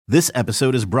This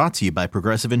episode is brought to you by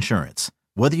Progressive Insurance.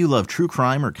 Whether you love true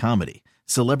crime or comedy,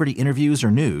 celebrity interviews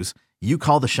or news, you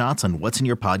call the shots on what's in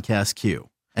your podcast queue.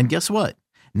 And guess what?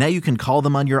 Now you can call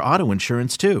them on your auto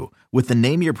insurance too with the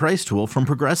Name Your Price tool from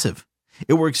Progressive.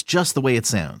 It works just the way it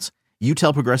sounds. You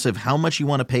tell Progressive how much you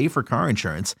want to pay for car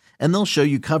insurance, and they'll show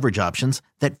you coverage options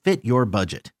that fit your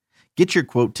budget. Get your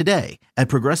quote today at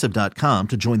Progressive.com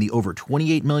to join the over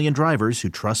 28 million drivers who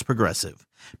trust Progressive.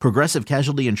 Progressive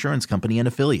Casualty Insurance Company and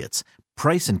Affiliates.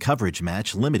 Price and coverage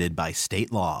match limited by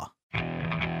state law.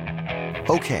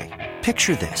 Okay,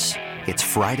 picture this. It's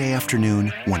Friday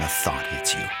afternoon when a thought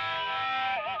hits you.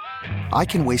 I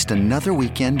can waste another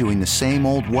weekend doing the same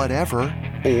old whatever,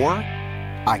 or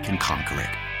I can conquer it.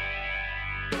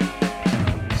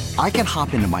 I can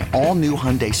hop into my all-new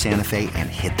Hyundai Santa Fe and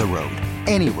hit the road.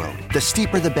 Any road. The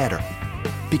steeper, the better.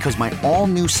 Because my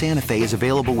all-new Santa Fe is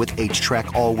available with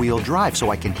H-Track all-wheel drive,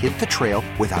 so I can hit the trail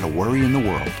without a worry in the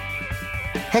world.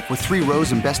 Heck, with 3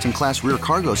 rows and best-in-class rear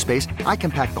cargo space, I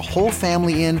can pack the whole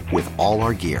family in with all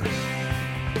our gear.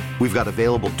 We've got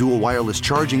available dual wireless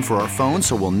charging for our phones,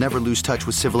 so we'll never lose touch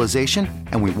with civilization,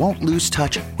 and we won't lose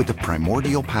touch with the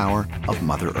primordial power of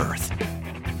Mother Earth.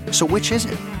 So which is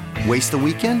it? Waste the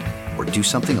weekend or do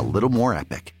something a little more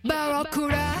epic?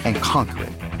 And conquer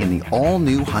it in the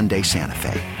all-new Hyundai Santa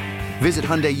Fe. Visit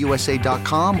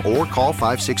HyundaiUSA.com or call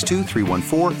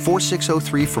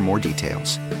 562-314-4603 for more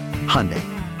details. Hyundai,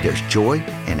 there's joy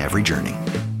in every journey.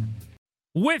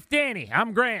 With Danny,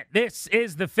 I'm Grant. This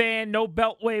is The Fan. No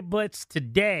Beltway Blitz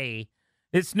today.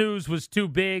 This news was too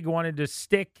big. Wanted to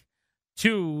stick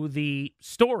to the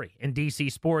story in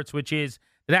DC sports, which is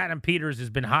that Adam Peters has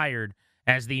been hired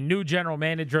as the new general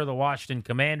manager of the Washington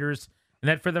Commanders, and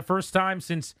that for the first time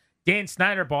since Dan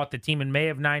Snyder bought the team in May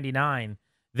of '99,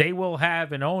 they will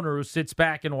have an owner who sits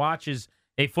back and watches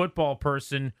a football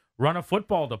person run a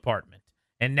football department.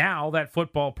 And now that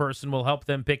football person will help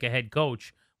them pick a head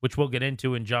coach, which we'll get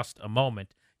into in just a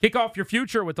moment. Kick off your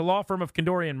future with the law firm of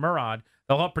Kandori and Murad.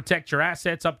 They'll help protect your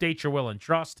assets, update your will and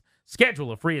trust,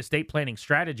 schedule a free estate planning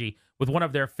strategy with one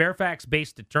of their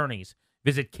Fairfax-based attorneys.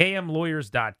 Visit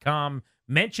kmlawyers.com.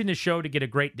 Mention the show to get a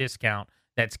great discount.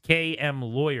 That's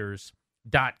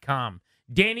kmlawyers.com.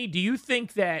 Danny, do you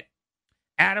think that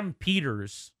Adam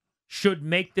Peters should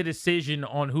make the decision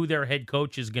on who their head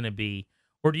coach is going to be?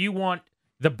 Or do you want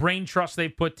the brain trust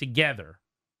they've put together,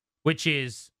 which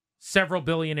is several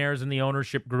billionaires in the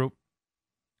ownership group,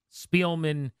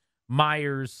 Spielman,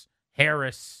 Myers,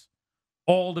 Harris,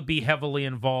 all to be heavily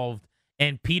involved,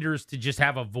 and Peters to just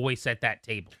have a voice at that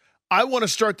table? I want to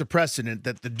start the precedent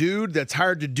that the dude that's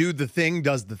hired to do the thing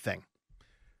does the thing.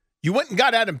 You went and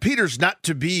got Adam Peters not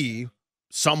to be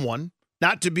someone,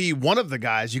 not to be one of the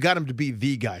guys. You got him to be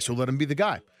the guy, so let him be the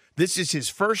guy. This is his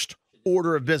first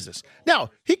order of business. Now,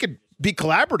 he could be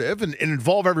collaborative and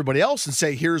involve everybody else and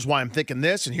say, here's why I'm thinking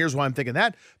this and here's why I'm thinking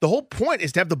that. The whole point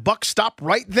is to have the buck stop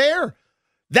right there.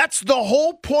 That's the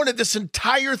whole point of this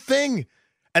entire thing.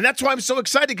 And that's why I'm so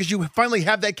excited, because you finally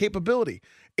have that capability.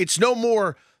 It's no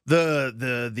more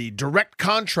the direct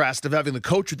contrast of having the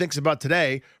coach who thinks about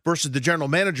today versus the general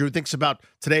manager who thinks about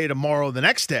today, tomorrow, the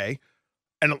next day,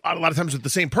 and a lot of times with the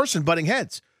same person butting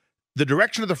heads. The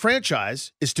direction of the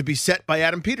franchise is to be set by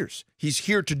Adam Peters. He's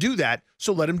here to do that,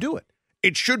 so let him do it.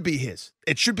 It should be his.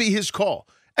 It should be his call.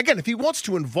 Again, if he wants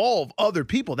to involve other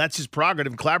people, that's his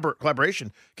prerogative.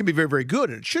 Collaboration can be very, very good,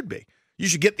 and it should be. You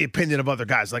should get the opinion of other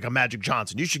guys like a Magic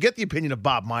Johnson. You should get the opinion of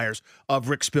Bob Myers, of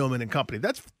Rick Spielman and company.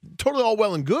 That's totally all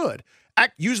well and good.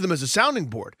 Use them as a sounding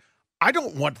board. I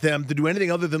don't want them to do anything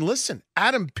other than listen.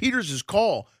 Adam Peters'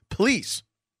 call, please.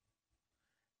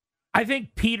 I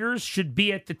think Peters should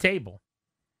be at the table,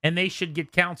 and they should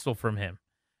get counsel from him,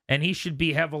 and he should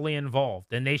be heavily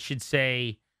involved, and they should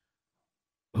say,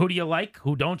 who do you like?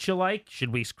 Who don't you like?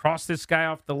 Should we cross this guy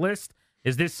off the list?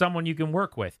 Is this someone you can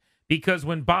work with? Because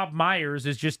when Bob Myers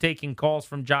is just taking calls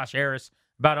from Josh Harris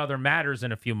about other matters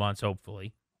in a few months,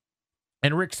 hopefully,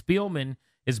 and Rick Spielman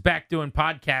is back doing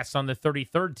podcasts on the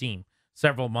 33rd team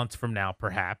several months from now,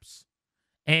 perhaps,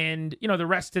 and, you know, the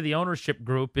rest of the ownership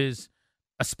group is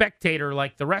a spectator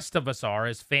like the rest of us are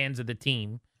as fans of the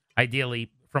team,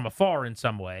 ideally from afar in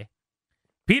some way,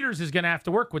 Peters is going to have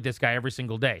to work with this guy every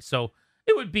single day. So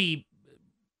it would be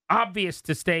obvious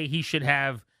to say he should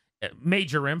have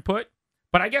major input,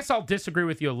 but I guess I'll disagree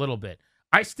with you a little bit.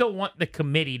 I still want the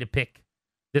committee to pick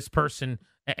this person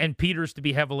and Peters to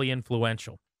be heavily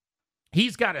influential.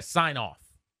 He's got to sign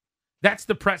off. That's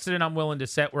the precedent I'm willing to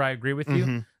set where I agree with you.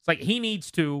 Mm-hmm. It's like he needs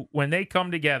to, when they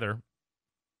come together,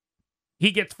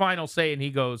 he gets final say and he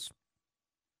goes,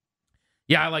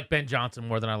 yeah, I like Ben Johnson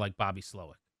more than I like Bobby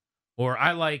Slowick. Or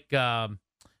I like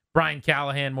Brian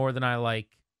Callahan more than I like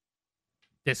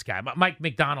this guy. Mike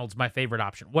McDonald's my favorite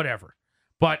option, whatever.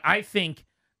 But I think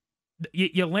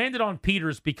you landed on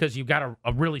Peters because you've got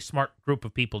a really smart group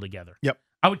of people together. Yep.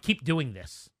 I would keep doing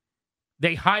this.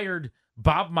 They hired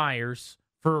Bob Myers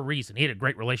for a reason. He had a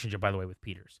great relationship, by the way, with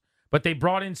Peters. But they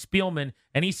brought in Spielman,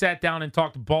 and he sat down and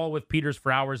talked ball with Peters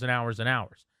for hours and hours and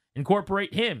hours.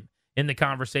 Incorporate him in the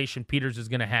conversation Peters is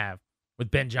going to have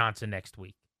with Ben Johnson next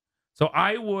week. So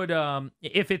I would,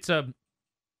 if it's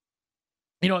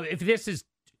if this is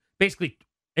basically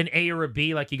an A or a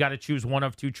B, like you got to choose one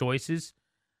of two choices,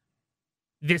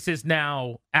 this is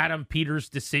now Adam Peters'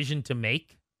 decision to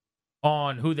make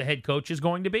on who the head coach is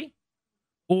going to be,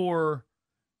 or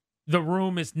the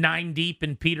room is 9 deep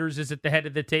and Peters is at the head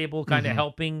of the table kind of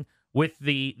helping with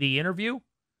the interview.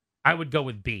 I would go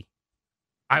with B.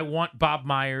 I want Bob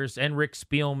Myers and Rick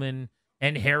Spielman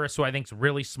and Harris, who I think is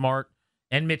really smart,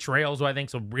 and Mitch Rales, who I think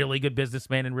is a really good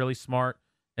businessman and really smart,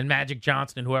 and Magic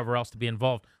Johnson and whoever else to be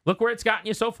involved. Look where it's gotten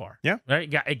you so far. Yeah.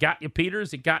 Right? It got you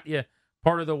Peters. It got you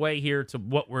part of the way here to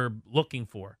what we're looking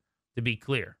for, to be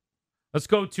clear. Let's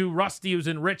go to Rusty, who's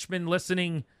in Richmond,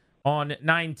 listening on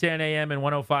 910 AM and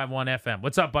 105.1 FM.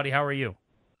 What's up, buddy? How are you?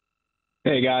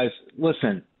 Hey, guys.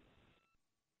 Listen,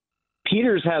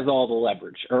 Peters has all the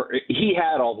leverage, or he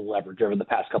had all the leverage over the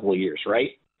past couple of years,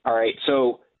 right? All right,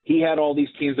 so he had all these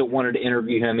teams that wanted to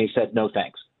interview him. He said, no,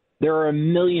 thanks. There are a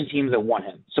million teams that want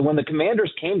him. So when the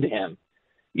Commanders came to him,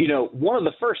 one of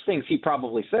the first things he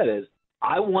probably said is,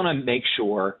 I want to make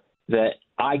sure that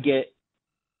I get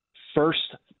first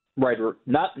right,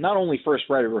 not only first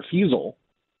right of refusal,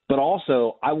 but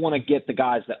also I want to get the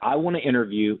guys that I want to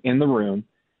interview in the room,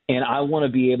 and I want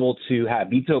to be able to have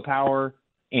veto power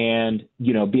and,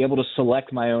 be able to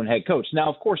select my own head coach. Now,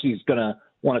 of course, he's going to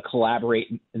want to collaborate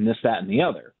in this, that, and the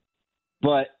other.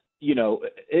 But,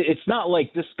 it's not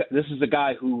like this is a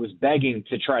guy who was begging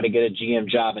to try to get a GM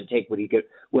job and take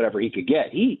whatever he could get.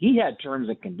 He had terms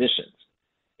and conditions,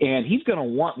 and he's going to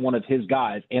want one of his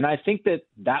guys. And I think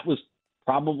that was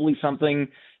probably something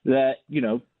that,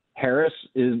 Harris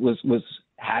was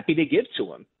happy to give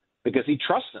to him because he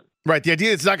trusts him. Right. The idea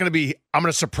is it's not going to be, I'm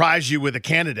going to surprise you with a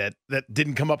candidate that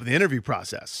didn't come up in the interview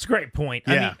process. It's a great point.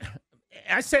 Yeah.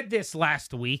 I said this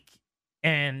last week,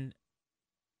 and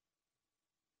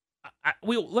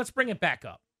let's bring it back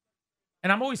up.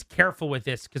 And I'm always careful with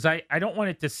this because I don't want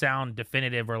it to sound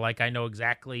definitive or like I know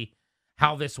exactly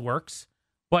how this works.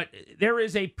 But there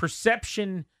is a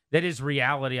perception that is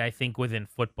reality, I think, within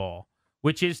football,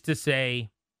 which is to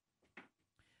say,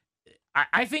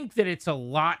 I think that it's a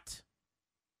lot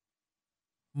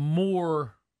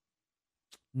more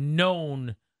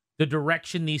known the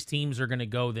direction these teams are going to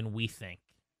go than we think.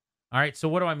 All right, so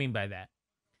what do I mean by that?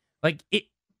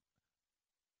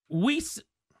 We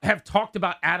have talked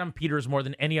about Adam Peters more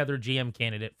than any other GM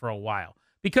candidate for a while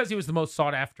because he was the most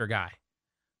sought-after guy.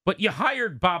 But you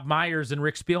hired Bob Myers and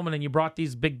Rick Spielman, and you brought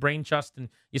these big brain trusts, and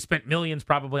you spent millions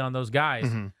probably on those guys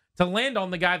to land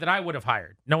on the guy that I would have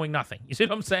hired, knowing nothing. You see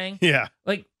what I'm saying? Yeah.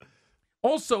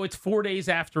 Also, it's 4 days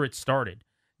after it started.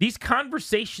 These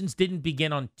conversations didn't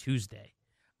begin on Tuesday.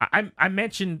 I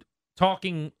mentioned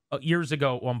talking years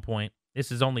ago at one point. This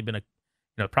has only been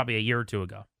probably a year or two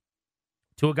ago,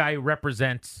 to a guy who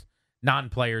represents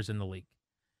non-players in the league.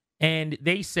 And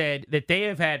they said that they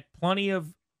have had plenty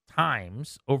of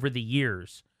times over the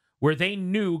years where they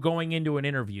knew going into an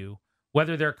interview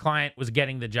whether their client was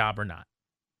getting the job or not.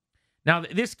 Now,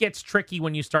 this gets tricky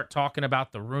when you start talking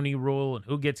about the Rooney Rule and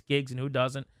who gets gigs and who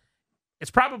doesn't. It's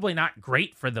probably not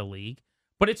great for the league,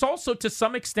 but it's also to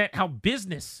some extent how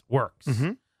business works.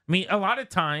 I mean, a lot of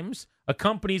times a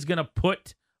company's going to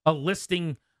put a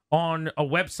listing on a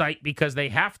website because they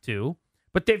have to,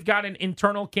 but they've got an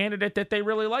internal candidate that they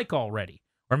really like already.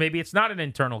 Or maybe it's not an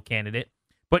internal candidate,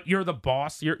 but you're the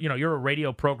boss. You're a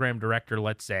radio program director,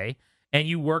 let's say, and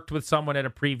you worked with someone at a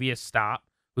previous stop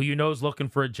who you know is looking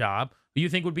for a job, who you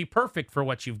think would be perfect for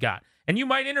what you've got. And you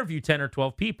might interview 10 or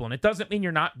 12 people, and it doesn't mean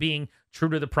you're not being true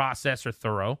to the process or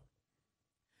thorough.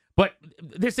 But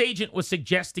this agent was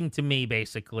suggesting to me,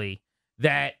 basically,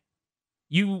 that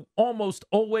you almost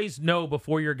always know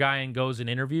before your guy goes and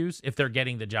interviews if they're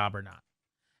getting the job or not.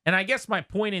 And I guess my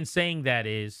point in saying that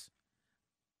is,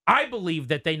 I believe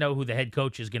that they know who the head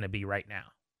coach is going to be right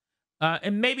now.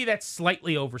 And maybe that's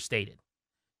slightly overstated.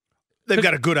 They've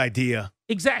got a good idea.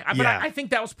 Exactly. But Yeah. I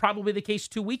think that was probably the case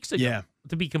 2 weeks ago,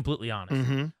 to be completely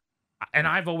honest. And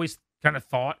I've always kind of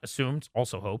thought, assumed,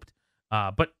 also hoped,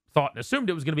 but thought and assumed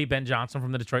it was going to be Ben Johnson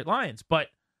from the Detroit Lions. But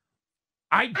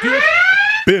I do...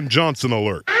 Ben Johnson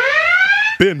alert.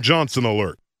 Ben Johnson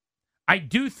alert. I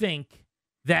do think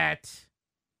that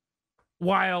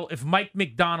While if Mike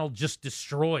McDonald just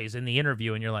destroys in the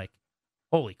interview and you're like,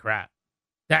 holy crap,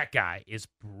 that guy is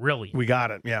brilliant. We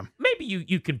got it, yeah. Maybe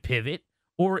you can pivot.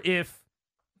 Or if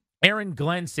Aaron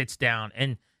Glenn sits down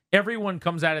and everyone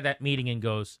comes out of that meeting and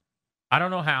goes, I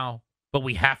don't know how, but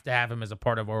we have to have him as a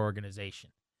part of our organization.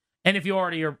 And if you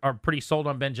already are pretty sold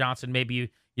on Ben Johnson, maybe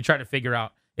you try to figure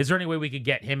out, is there any way we could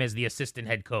get him as the assistant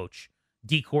head coach,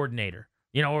 D coordinator,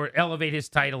 or elevate his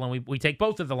title and we take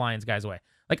both of the Lions guys away.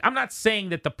 Like, I'm not saying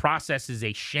that the process is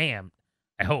a sham,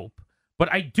 I hope, but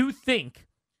I do think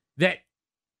that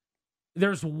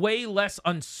there's way less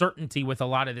uncertainty with a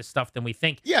lot of this stuff than we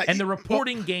think. Yeah, and the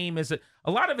reporting game is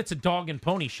a lot of it's a dog and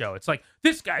pony show. It's like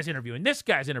this guy's interviewing, this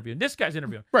guy's interviewing, this guy's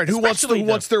interviewing. Right, who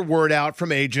wants their word out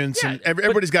from agents, and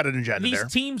everybody's got an agenda these there.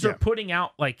 These teams are putting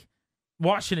out, like,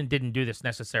 Washington didn't do this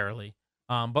necessarily,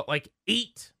 but like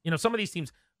 8, some of these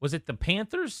teams, was it the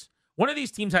Panthers? One of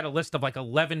these teams had a list of like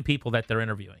 11 people that they're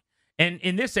interviewing. And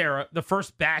in this era, the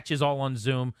first batch is all on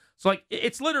Zoom. So, like,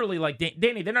 it's literally like,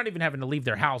 Danny, they're not even having to leave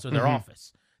their house or their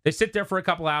office. They sit there for a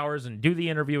couple hours and do the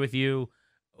interview with you.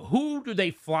 Who do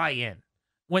they fly in?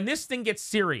 When this thing gets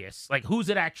serious, like, who's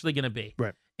it actually going to be?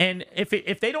 Right. And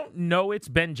if they don't know it's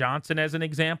Ben Johnson, as an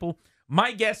example,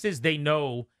 my guess is they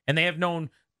know, and they have known,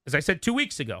 as I said 2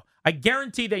 weeks ago, I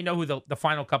guarantee they know who the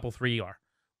final couple 3 are.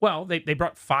 Well, they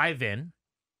brought 5 in.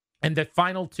 And the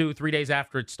final 2, 3 days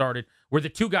after it started, were the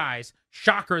 2 guys,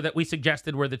 shocker, that we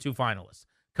suggested were the 2 finalists,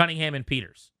 Cunningham and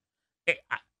Peters.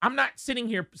 I'm not sitting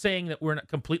here saying that we're not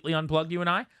completely unplugged, you and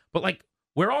I, but, like,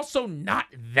 we're also not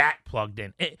that plugged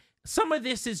in. Some of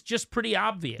this is just pretty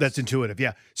obvious. That's intuitive,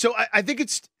 yeah. So I think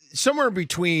it's somewhere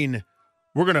between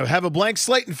we're going to have a blank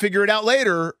slate and figure it out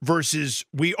later versus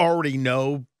we already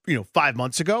know, 5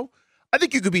 months ago. I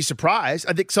think you could be surprised.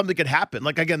 I think something could happen.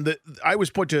 Like, again, I always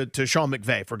point to Sean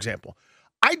McVay, for example.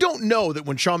 I don't know that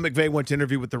when Sean McVay went to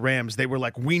interview with the Rams, they were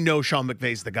like, we know Sean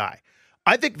McVay's the guy.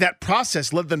 I think that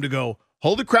process led them to go,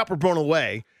 holy crap, we're blown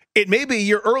away. It may be a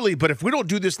year early, but if we don't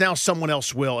do this now, someone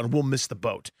else will, and we'll miss the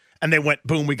boat. And they went,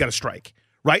 boom, we got a strike,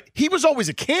 right? He was always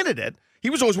a candidate. He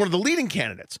was always one of the leading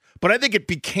candidates. But I think it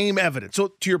became evident.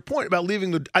 So to your point about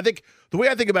I think the way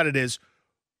I think about it is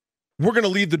we're going to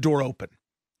leave the door open.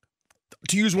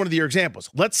 To use one of your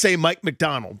examples, let's say Mike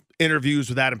McDonald interviews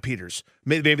with Adam Peters.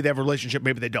 Maybe they have a relationship,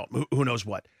 maybe they don't. Who knows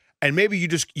what? And maybe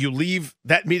you leave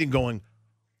that meeting going,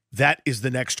 that is the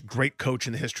next great coach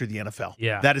in the history of the NFL.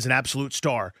 Yeah. That is an absolute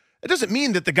star. It doesn't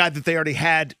mean that the guy that they already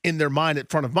had in their mind at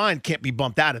front of mind can't be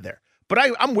bumped out of there. But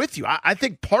I'm with you. I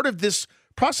think part of this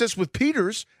process with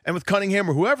Peters and with Cunningham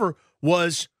or whoever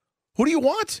was, who do you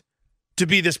want to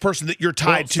be this person that you're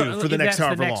tied to for the next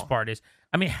however long? The next part is,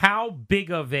 how big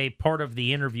of a part of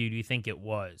the interview do you think it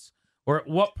was? Or at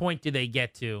what point do they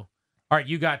get to, all right,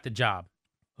 you got the job.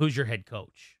 Who's your head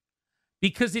coach?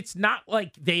 Because it's not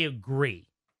like they agree.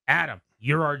 Adam,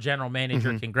 you're our general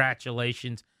manager.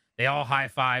 Congratulations. They all high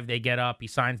five. They get up. He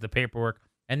signs the paperwork.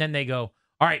 And then they go,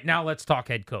 all right, now let's talk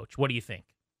head coach. What do you think?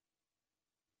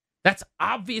 That's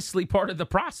obviously part of the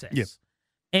process. Yep.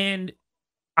 And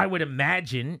I would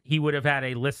imagine he would have had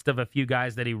a list of a few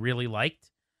guys that he really liked.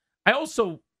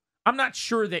 I'm not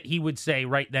sure that he would say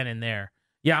right then and there,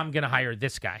 yeah, I'm going to hire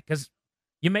this guy, because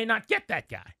you may not get that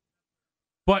guy.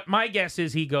 But my guess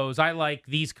is he goes, I like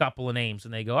these couple of names.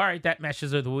 And they go, all right, that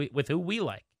meshes with who we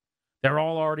like. They're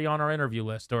all already on our interview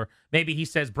list. Or maybe he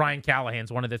says Brian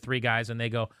Callahan's one of the 3 guys, and they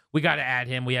go, we got to add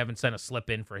him. We haven't sent a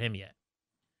slip in for him yet.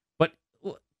 But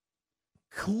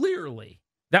clearly,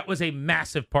 that was a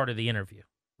massive part of the interview,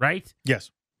 right? Yes.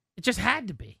 It just had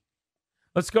to be.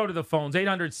 Let's go to the phones.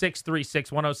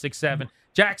 800-636-1067.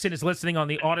 Jackson is listening on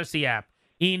the Odyssey app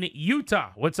in Utah.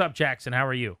 What's up, Jackson? How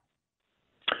are you?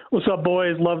 What's up,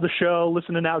 boys? Love the show.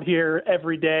 Listening out here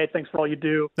every day. Thanks for all you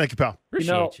do. Thank you, pal.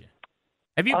 Appreciate you.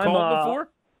 Have you called before?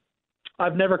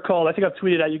 I've never called. I think I've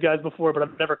tweeted at you guys before, but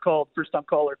I've never called. First-time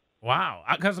caller. Wow.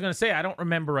 I was going to say, I don't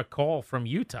remember a call from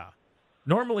Utah.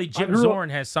 Normally, Jim Zorn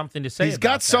has something to say. He's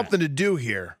got something to do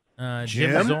here.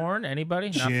 Jim Zorn, anybody?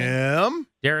 Nothing? Jim?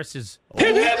 Darius is... There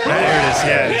it is,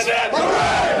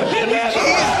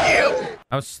 yeah.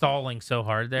 I was stalling so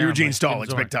hard there. Eugene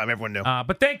Stallings, big time. Everyone knew.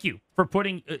 But thank you for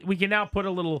putting... we can now put a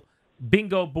little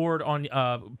bingo board on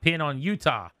pin on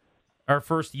Utah, our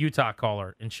first Utah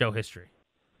caller in show history.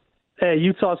 Hey,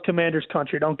 Utah's Commanders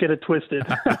country. Don't get it twisted.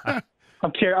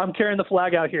 I'm carrying the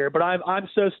flag out here, but I'm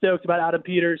so stoked about Adam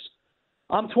Peters.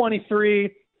 I'm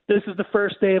 23. This is the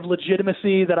first day of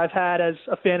legitimacy that I've had as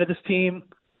a fan of this team.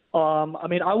 I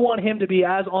want him to be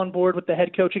as on board with the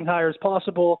head coaching hire as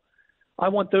possible. I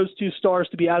want those 2 stars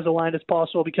to be as aligned as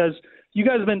possible, because you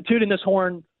guys have been tooting this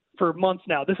horn for months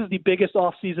now. This is the biggest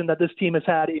offseason that this team has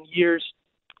had in years.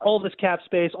 all this cap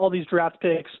space, all these draft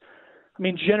picks. I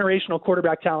mean, generational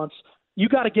quarterback talents. You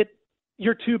got to get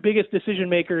your two biggest decision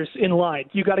makers in line.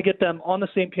 You got to get them on the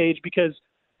same page, because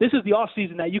this is the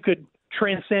offseason that you could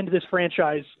transcend this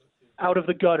franchise out of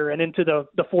the gutter and into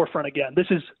the forefront again. This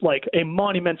is like a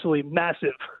monumentally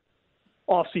massive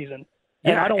offseason.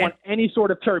 And I don't want any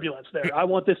sort of turbulence there. I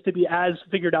want this to be as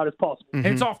figured out as possible. And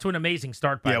it's off to an amazing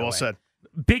start, by the way. Yeah, well said.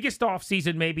 Biggest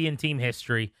offseason maybe in team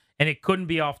history, and it couldn't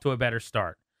be off to a better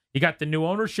start. You got the new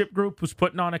ownership group who's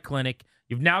putting on a clinic.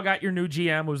 You've now got your new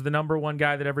GM, who's the number one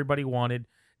guy that everybody wanted.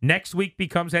 Next week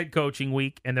becomes head coaching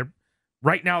week, and they're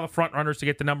right now the front runners to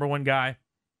get the number one guy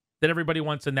that everybody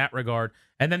wants in that regard.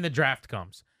 And then the draft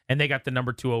comes, and they got the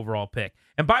number 2 overall pick.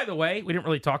 And by the way, we didn't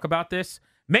really talk about this.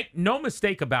 Make no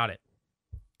mistake about it.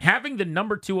 Having the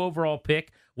number 2 overall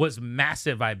pick was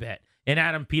massive, I bet, in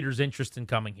Adam Peters' interest in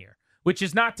coming here. Which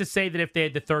is not to say that if they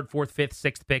had the 3rd, 4th, 5th,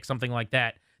 6th pick, something like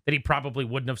that, that he probably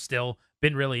wouldn't have still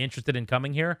been really interested in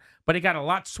coming here. But it got a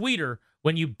lot sweeter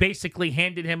when you basically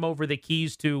handed him over the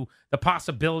keys to the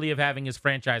possibility of having his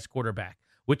franchise quarterback.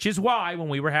 Which is why when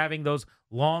we were having those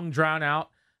long, drawn-out,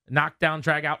 knockdown,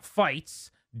 drag-out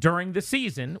fights during the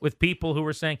season with people who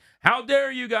were saying, how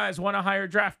dare you guys want a higher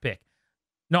draft pick?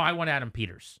 No, I want Adam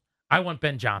Peters. I want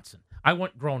Ben Johnson. I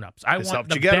want grown-ups. I want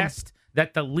the best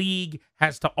that the league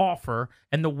has to offer,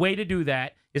 and the way to do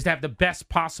that is to have the best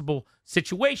possible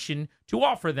situation to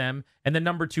offer them, and the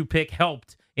number 2 pick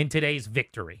helped in today's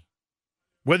victory.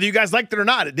 Whether you guys liked it or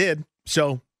not, it did.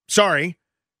 So, sorry.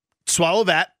 Swallow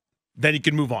that, then you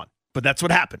can move on. But that's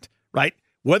what happened, right?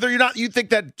 Whether or not you think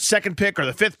that 2nd pick or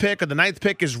the 5th pick or the 9th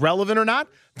pick is relevant or not,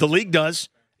 the league does.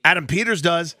 Adam Peters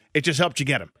does. It just helped you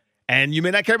get him. And you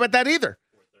may not care about that either.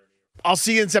 I'll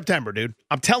see you in September, dude.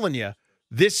 I'm telling you.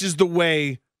 This is the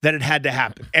way that it had to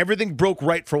happen. Everything broke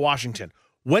right for Washington.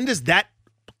 When does that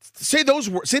say those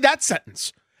words? Say that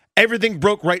sentence. Everything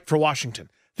broke right for Washington.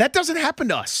 That doesn't happen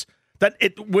to us.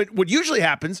 What usually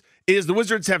happens is the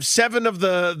Wizards have 7 of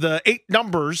the 8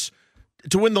 numbers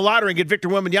to win the lottery and get Victor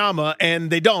Wembanyama, and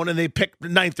they don't, and they pick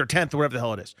 9th or 10th or whatever the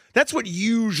hell it is. That's what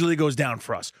usually goes down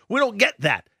for us. We don't get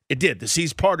that. It did. The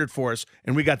seas parted for us,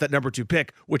 and we got that number 2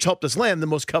 pick, which helped us land the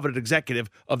most coveted executive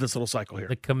of this little cycle here.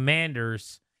 The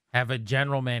Commanders have a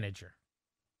general manager.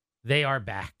 They are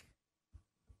back.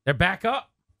 They're back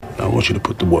up. I want you to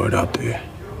put the word out there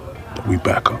that we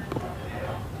back up.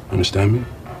 Understand me?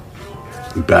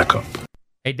 We back up.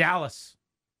 Hey, Dallas,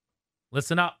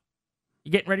 listen up.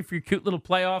 You getting ready for your cute little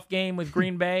playoff game with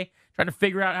Green Bay? Trying to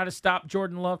figure out how to stop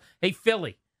Jordan Love? Hey,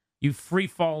 Philly, you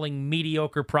free-falling,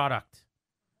 mediocre product.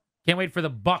 Can't wait for the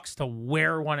Bucks to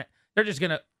wear one. They're just going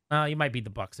to you might beat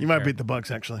the Bucks. You might beat the Bucks,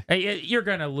 actually. Hey, you're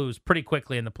going to lose pretty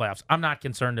quickly in the playoffs. I'm not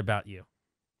concerned about you.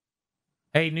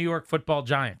 Hey, New York Football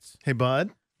Giants. Hey,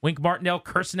 bud. Wink Martindale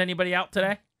cursing anybody out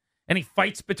today? Any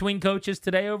fights between coaches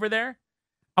today over there?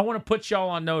 I want to put y'all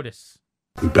on notice.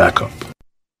 We back up.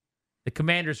 The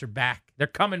Commanders are back. They're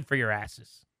coming for your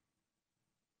asses.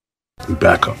 We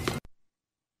back up.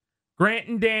 Grant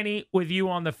and Danny with you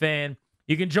on the Fan.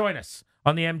 You can join us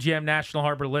on the MGM National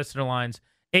Harbor listener lines.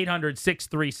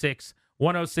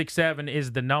 800-636-1067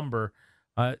 is the number.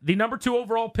 The number 2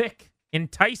 overall pick,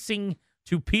 enticing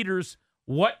to Peters.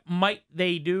 What might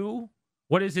they do?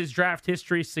 What does his draft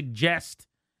history suggest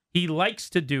he likes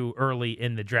to do early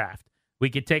in the draft? We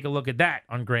could take a look at that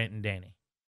on Grant and Danny.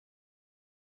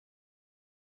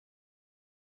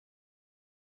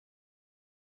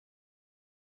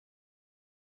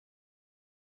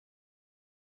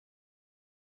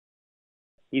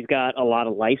 He's got a lot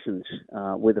of license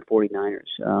with the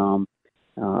 49ers.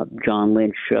 John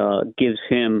Lynch gives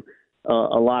him a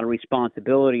lot of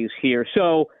responsibilities here.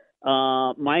 So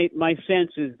my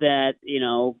sense is that,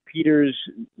 Peters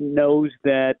knows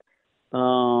that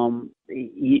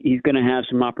he's going to have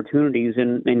some opportunities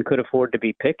and could afford to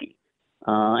be picky.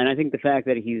 And I think the fact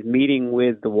that he's meeting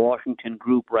with the Washington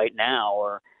group right now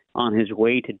or on his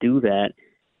way to do that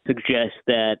suggests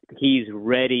that he's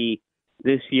ready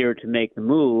this year to make the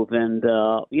move. And,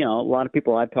 a lot of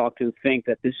people I've talked to think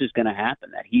that this is going to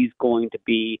happen, that he's going to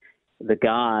be the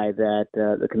guy that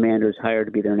the Commanders hired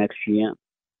to be their next GM.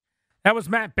 That was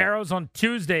Matt Barrows on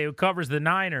Tuesday, who covers the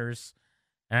Niners.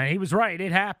 And he was right.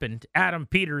 It happened. Adam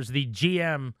Peters, the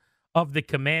GM of the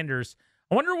Commanders.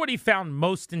 I wonder what he found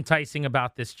most enticing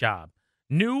about this job.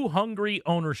 New, hungry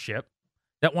ownership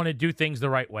that want to do things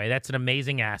the right way. That's an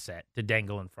amazing asset to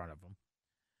dangle in front of them.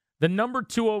 The number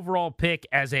 2 overall pick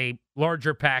as a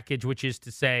larger package, which is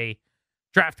to say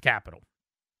draft capital,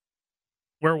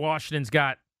 where Washington's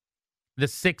got the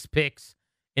 6 picks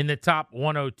in the top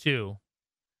 102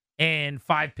 and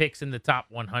 5 picks in the top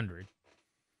 100.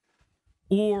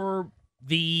 Or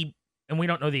and we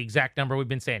don't know the exact number. We've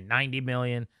been saying 90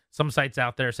 million. Some sites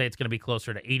out there say it's going to be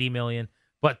closer to 80 million.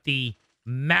 But the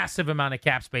massive amount of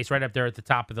cap space right up there at the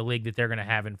top of the league that they're going to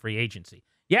have in free agency.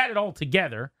 You add it all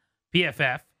together,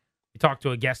 PFF, we talked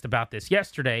to a guest about this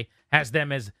yesterday, has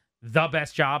them as the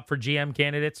best job for GM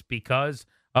candidates because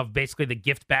of basically the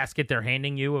gift basket they're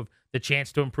handing you of the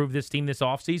chance to improve this team this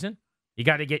offseason. You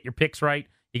got to get your picks right.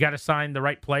 You got to sign the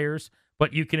right players,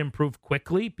 but you can improve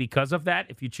quickly because of that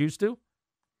if you choose to.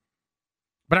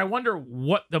 But I wonder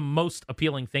what the most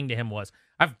appealing thing to him was.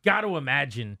 I've got to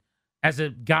imagine, as a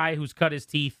guy who's cut his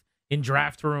teeth in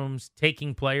draft rooms,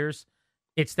 taking players,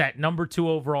 it's that number 2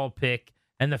 overall pick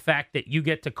and the fact that you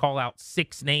get to call out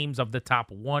 6 names of the top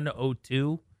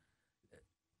 102.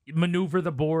 Maneuver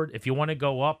the board. If you want to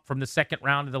go up from the second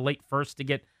round to the late first to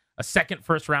get a second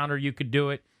first rounder, you could do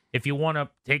it. If you want to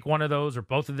take one of those or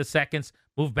both of the seconds,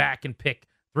 move back and pick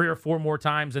 3 or 4 more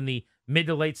times in the mid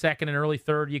to late second and early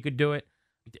third, you could do it.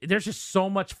 There's just so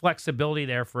much flexibility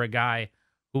there for a guy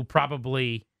who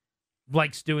probably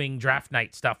likes doing draft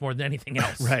night stuff more than anything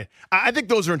else. Right. I think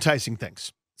those are enticing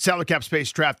things. Salary cap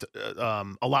space, draft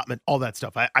allotment, all that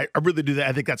stuff. I really do that.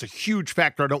 I think that's a huge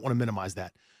factor. I don't want to minimize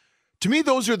that. To me,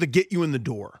 those are the get you in the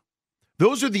door.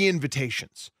 Those are the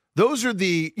invitations. Those are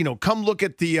the, come look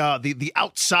at the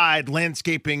outside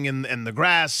landscaping and the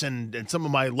grass and some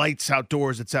of my lights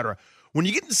outdoors, et cetera. When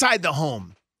you get inside the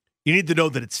home, you need to know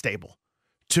that it's stable.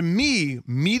 To me,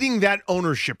 meeting that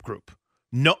ownership group,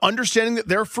 understanding that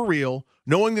they're for real,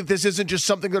 knowing that this isn't just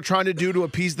something they're trying to do to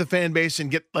appease the fan base and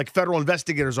get like federal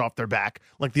investigators off their back,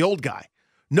 like the old guy,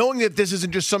 knowing that this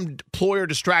isn't just some ploy or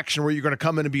distraction where you're going to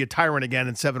come in and be a tyrant again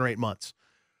in 7 or 8 months.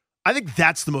 I think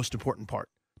that's the most important part.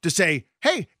 To say,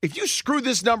 hey, if you screw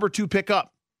this number 2 pick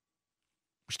up,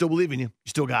 we still believe in you. You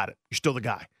still got it. You're still the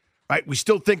guy. Right? We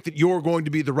still think that you're going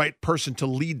to be the right person to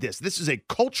lead this. This is a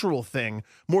cultural thing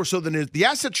more so than it is. The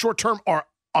assets short-term are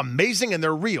amazing and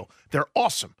they're real. They're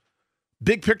awesome.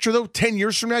 Big picture, though, 10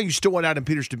 years from now, you still want Adam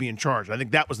Peters to be in charge. I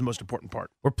think that was the most important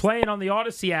part. We're playing on the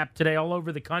Odyssey app today all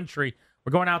over the country.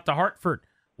 We're going out to Hartford,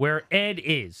 where Ed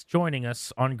is joining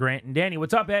us on Grant and Danny.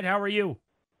 What's up, Ed? How are you?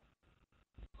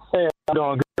 Hey, I'm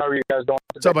doing good. How are you guys doing?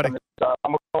 What's up, buddy? I'm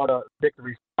going to call it a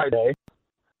Victory Friday.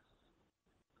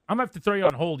 I'm going to have to throw you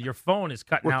on hold. Your phone is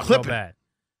cutting out clipping. real bad.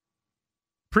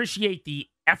 Appreciate the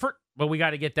effort, but we got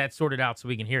to get that sorted out so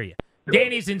we can hear you.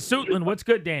 Danny's in Suitland. What's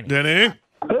good, Danny? Danny?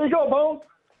 There you go, Bones.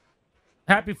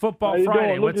 Happy Football How Friday.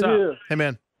 doing? What's Look up? here. Hey,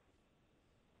 man.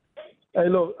 Hey,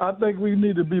 look, I think we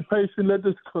need to be patient. Let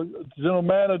this general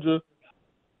manager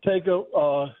take up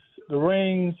the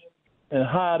reins and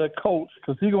hire the coach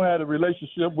because he's going to have a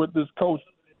relationship with this coach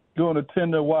during the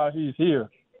tenure while he's here.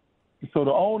 So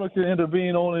the owner can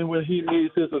intervene only when he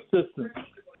needs his assistance.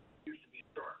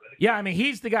 Yeah, I mean,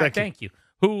 he's the guy, thank you,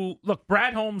 who, look,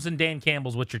 Brad Holmes and Dan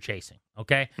Campbell's what you're chasing,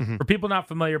 okay? Mm-hmm. For people not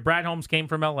familiar, Brad Holmes came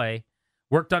from L.A.,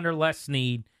 worked under Les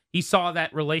Snead. He saw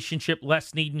that relationship Les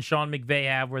Snead and Sean McVay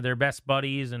have where they're best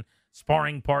buddies and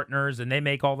sparring partners, and they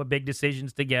make all the big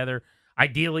decisions together.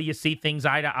 Ideally, you see things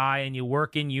eye to eye and you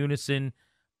work in unison,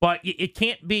 but it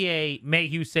can't be a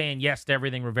Mayhew saying yes to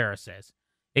everything Rivera says.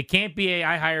 It can't be a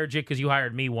I hired you because you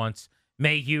hired me once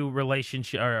Mayhew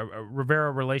relationship or a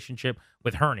Rivera relationship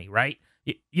with Hurney, right?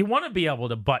 You want to be able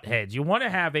to butt heads. You want to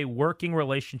have a working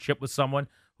relationship with someone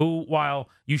who, while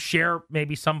you share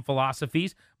maybe some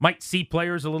philosophies, might see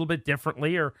players a little bit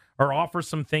differently or offer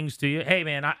some things to you. Hey,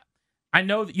 man, I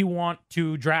know that you want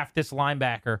to draft this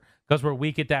linebacker because we're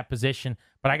weak at that position,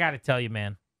 but I got to tell you,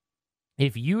 man,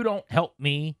 if you don't help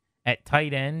me at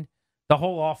tight end, the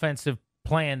whole offensive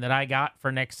plan that I got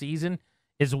for next season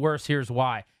is worse. Here's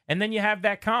why. And then you have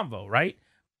that convo, right?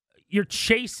 You're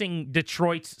chasing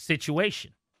Detroit's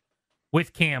situation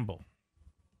with Campbell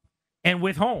and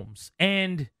with Holmes.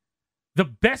 And the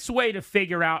best way to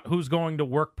figure out who's going to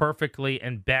work perfectly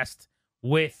and best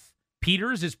with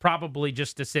Peters is probably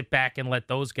just to sit back and let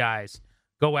those guys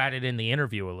go at it in the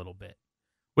interview a little bit,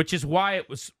 which is why it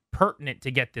was pertinent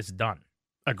to get this done.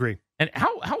 Agree. And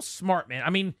how smart, man. I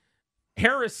mean,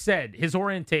 Harris said his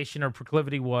orientation or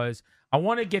proclivity was, I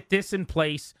want to get this in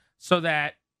place so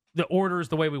that the order is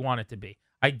the way we want it to be.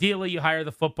 Ideally, you hire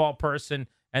the football person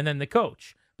and then the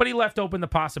coach. But he left open the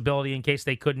possibility in case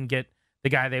they couldn't get the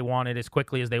guy they wanted as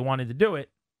quickly as they wanted to do it.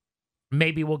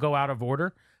 Maybe we'll go out of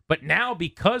order. But now,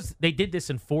 because they did this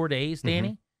in 4 days,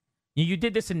 Danny, you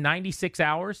did this in 96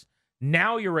 hours.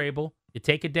 Now you're able to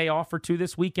take a day off or two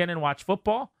this weekend and watch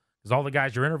football because all the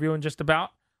guys you're interviewing just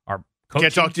about are coaching.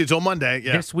 Can't talk to you until Monday.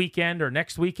 Yeah. This weekend or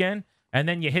next weekend. And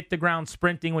then you hit the ground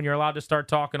sprinting when you're allowed to start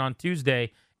talking on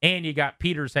Tuesday. And you got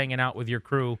Peters hanging out with your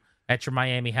crew at your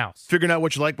Miami house. Figuring out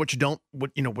what you like, what you don't,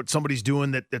 what somebody's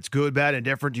doing that's good, bad, and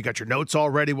different. You got your notes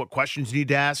already, what questions you need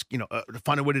to ask, to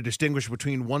find a way to distinguish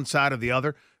between one side or the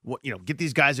other. Get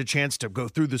these guys a chance to go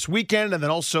through this weekend and then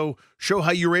also show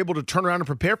how you're able to turn around and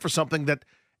prepare for something that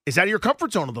is out of your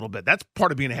comfort zone a little bit. That's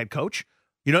part of being a head coach.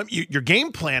 You're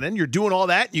game planning, you're doing all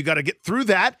that, you got to get through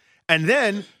that, and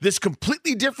then this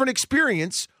completely different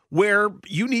experience where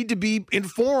you need to be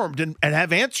informed and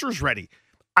have answers ready.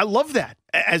 I love that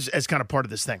as kind of part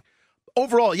of this thing.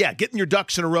 Overall, yeah, getting your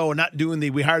ducks in a row and not doing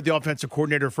we hired the offensive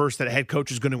coordinator first that a head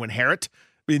coach is going to inherit.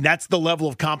 I mean, that's the level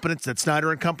of competence that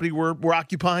Snyder and company were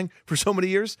occupying for so many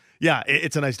years. Yeah,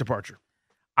 it's a nice departure.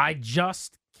 I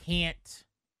just can't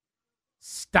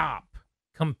stop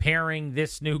comparing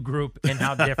this new group and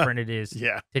how different it is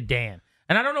to Dan.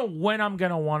 And I don't know when I'm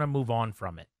going to want to move on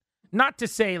from it. Not to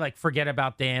say, forget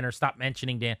about Dan or stop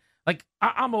mentioning Dan.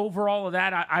 I'm over all of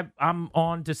that. I'm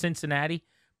on to Cincinnati.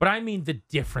 But I mean the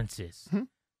differences.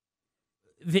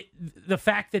 Mm-hmm. The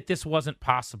fact that this wasn't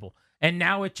possible. And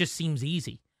now it just seems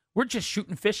easy. We're just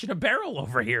shooting fish in a barrel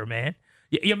over here, man.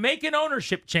 You make an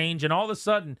ownership change, and all of a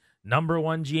sudden, number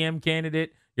one GM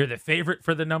candidate, you're the favorite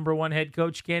for the number one head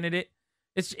coach candidate.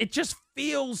 It just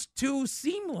feels too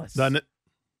seamless. Doesn't it?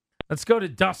 Let's go to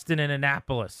Dustin in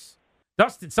Annapolis.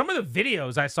 Dustin, some of the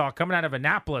videos I saw coming out of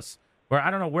Annapolis, where I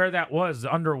don't know where that was,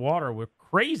 underwater, were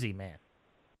crazy, man.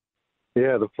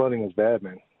 Yeah, the flooding was bad,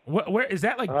 man. Where is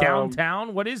that,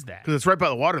 downtown? What is that? Because it's right by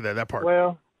the water there, that part.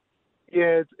 Well,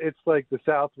 yeah, it's like the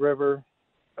South River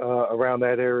around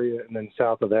that area, and then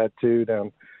south of that, too,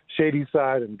 down Shady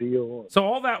Side and Deal. So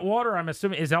all that water, I'm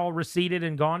assuming, is all receded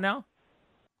and gone now?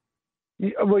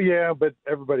 Yeah, but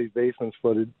everybody's basement's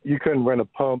flooded. You couldn't rent a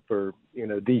pump or,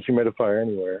 dehumidifier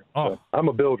anywhere. Oh. So I'm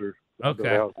a builder.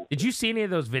 Okay. Did you see any of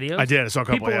those videos? I did. I saw a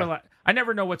couple, People were I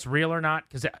never know what's real or not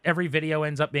because every video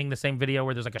ends up being the same video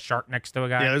where there's a shark next to a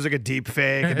guy. Yeah, there's a deep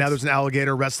fake, and now there's an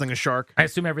alligator wrestling a shark. I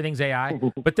assume everything's AI.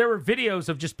 But there were videos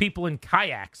of just people in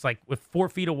kayaks, with 4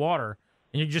 feet of water,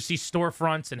 and you just see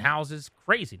storefronts and houses.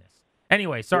 Craziness.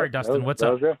 Anyway, sorry, Dustin. What's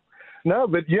up? No,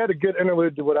 but you had a good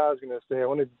interlude to what I was going to say. I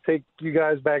wanted to take you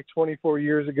guys back 24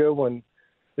 years ago when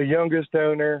the youngest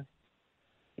owner,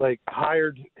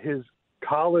 hired his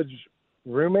college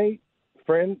roommate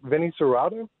friend, Vinny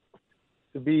Serrato,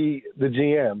 to be the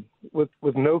GM with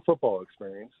no football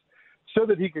experience so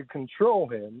that he could control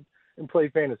him and play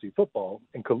fantasy football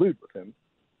and collude with him.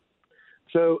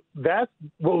 So that's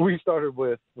what we started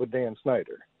with Dan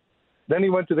Snyder. Then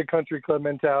he went to the country club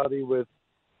mentality with,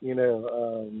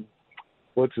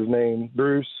 what's his name,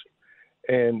 Bruce.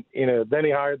 And, then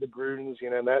he hired the Grudens,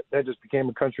 and that just became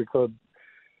a country club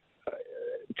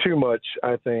too much,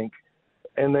 I think.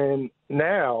 And then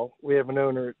now we have an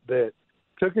owner that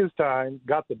took his time,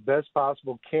 got the best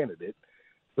possible candidate,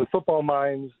 the football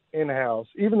minds in-house.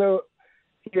 Even though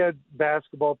he had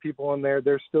basketball people in there,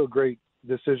 they're still great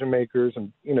decision makers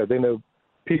and, they know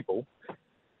people.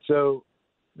 So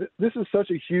this is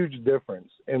such a huge difference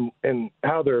in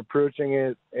how they're approaching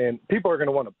it, and people are going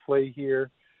to want to play here.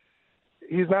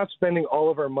 He's not spending all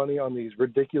of our money on these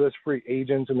ridiculous free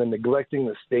agents and then neglecting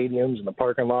the stadiums and the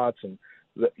parking lots and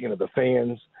the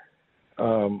fans.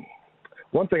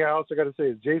 One thing I also got to say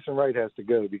is Jason Wright has to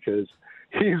go because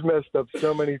he's messed up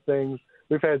so many things.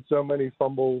 We've had so many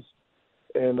fumbles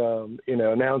and,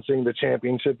 announcing the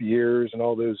championship years and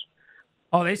all those.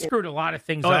 Oh, they screwed a lot of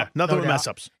things up. Yeah, nothing but mess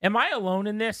ups. Am I alone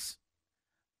in this?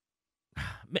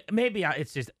 Maybe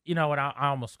it's just, what, I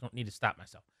almost need to stop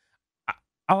myself.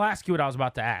 I'll ask you what I was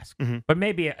about to ask, but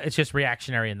maybe it's just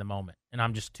reactionary in the moment, and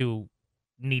I'm just too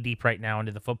knee-deep right now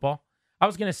into the football. I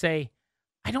was going to say,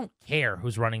 I don't care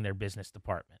who's running their business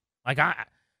department.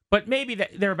 But maybe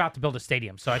they're about to build a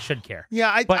stadium, so I should care.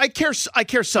 Yeah, I care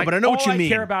some, but I know what you mean. All I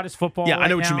care about is football. Yeah, right I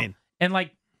know what now. you mean. And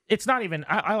it's not even.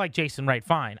 I like Jason Wright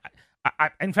fine.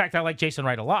 In fact, I like Jason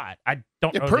Wright a lot. I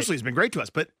don't. Yeah, know personally, he's been great to us,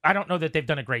 but I don't know that they've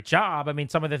done a great job. I mean,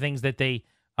 some of the things that they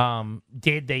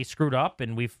they screwed up,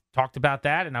 and we've talked about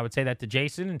that. And I would say that to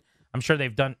Jason. And I'm sure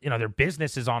they've done. Their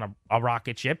business is on a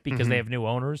rocket ship because they have new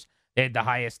owners. They had the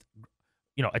highest,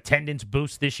 attendance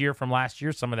boost this year from last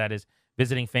year. Some of that is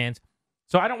visiting fans.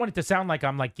 So I don't want it to sound like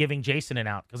I'm giving Jason an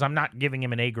out because I'm not giving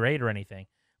him an A grade or anything.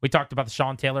 We talked about the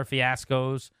Sean Taylor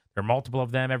fiascos. There are multiple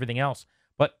of them, everything else.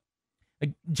 But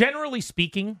generally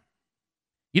speaking,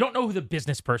 you don't know who the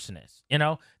business person is.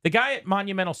 The guy at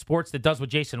Monumental Sports that does what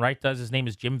Jason Wright does, his name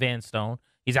is Jim Van Stone.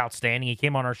 He's outstanding. He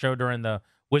came on our show during the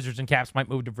Wizards and Caps might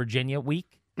move to Virginia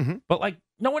week. Mm-hmm. But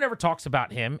no one ever talks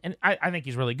about him. And I think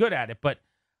he's really good at it. But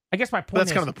I guess my point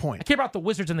that's kind of the point. I care about the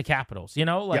Wizards and the Capitals,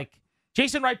 Yep.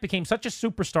 Jason Wright became such a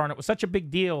superstar, and it was such a big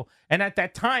deal. And at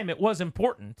that time, it was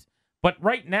important. But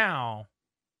right now,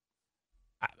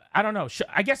 I don't know.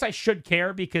 I guess I should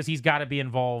care because he's got to be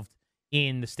involved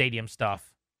in the stadium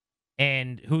stuff.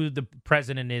 And who the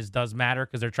president is does matter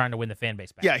because they're trying to win the fan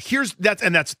base back. Yeah,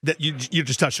 that's you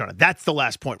just touched on it. That's the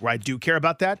last point where I do care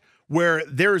about that, where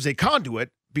there is a conduit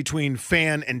between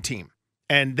fan and team.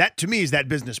 And that, to me, is that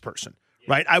business person,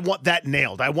 right? I want that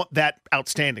nailed. I want that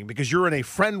outstanding because you're in a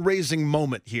friend-raising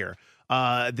moment here,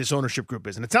 this ownership group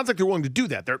is. And it sounds like they're willing to do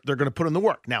that. They're going to put in the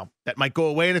work. Now, that might go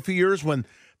away in a few years when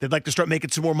they'd like to start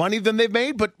making some more money than they've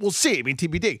made, but we'll see. I mean,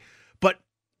 TBD. But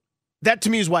that,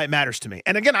 to me, is why it matters to me.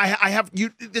 And again, I have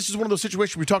you. This is one of those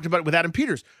situations we talked about it with Adam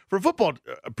Peters from a football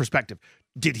perspective.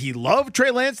 Did he love Trey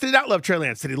Lance? Did he not love Trey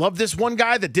Lance? Did he love this one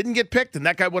guy that didn't get picked and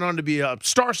that guy went on to be a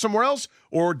star somewhere else?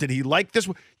 Or did he like this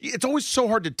one? It's always so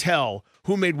hard to tell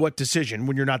who made what decision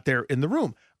when you're not there in the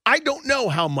room. I don't know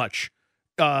how much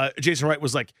Jason Wright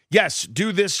was like, yes,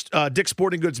 do this Dick's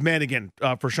Sporting Goods Manigan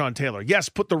for Sean Taylor. Yes,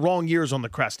 put the wrong years on the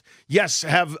crest. Yes,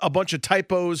 have a bunch of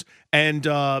typos and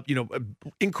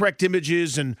incorrect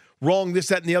images and wrong this,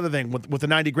 that, and the other thing with the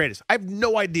 90 greatest. I have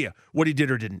no idea what he did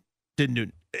or didn't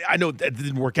do. I know that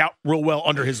didn't work out real well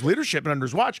under his leadership and under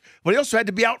his watch, but he also had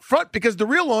to be out front because the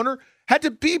real owner had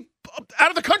to be out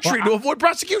of the country to avoid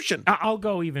prosecution. I'll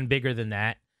go even bigger than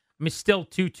that. I mean, still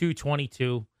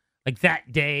 2-2-22. Like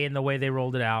that day and the way they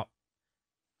rolled it out,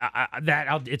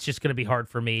 it's just going to be hard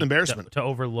for me Embarrassment. To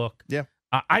overlook. Yeah.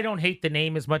 I don't hate the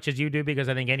name as much as you do because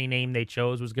I think any name they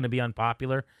chose was going to be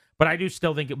unpopular. But I do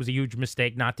still think it was a huge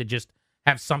mistake not to just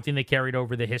have something that carried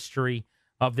over the history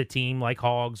of the team like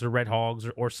Hogs or Red Hogs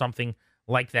or something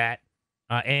like that.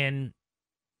 And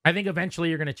I think eventually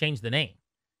you're going to change the name.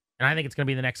 And I think it's going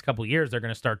to be the next couple of years they're going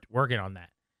to start working on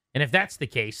that. And if that's the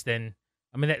case, then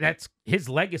I mean, that's his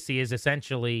legacy is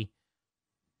essentially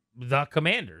the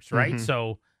Commanders, right? Mm-hmm.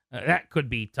 So that could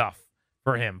be tough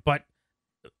for him. But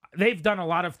they've done a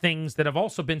lot of things that have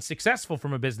also been successful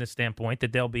from a business standpoint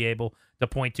that they'll be able to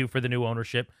point to for the new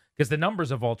ownership because the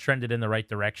numbers have all trended in the right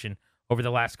direction over the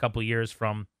last couple of years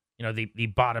from the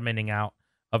bottoming out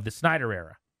of the Snyder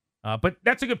era. But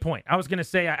that's a good point. I was going to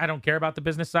say I don't care about the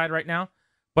business side right now,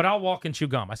 but I'll walk and chew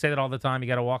gum. I say that all the time. You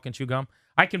got to walk and chew gum.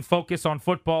 I can focus on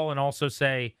football and also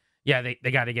say, yeah,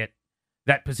 they got to get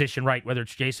that position right, whether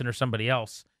it's Jason or somebody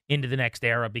else, into the next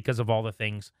era because of all the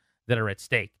things that are at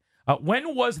stake.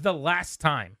 When was the last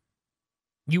time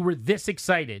you were this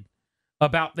excited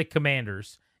about the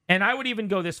Commanders? And I would even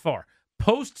go this far.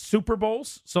 Post Super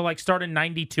Bowls, so like starting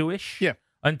 92-ish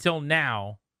until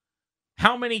now,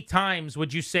 how many times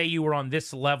would you say you were on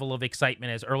this level of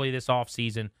excitement as early this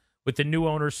offseason with the new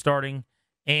owners starting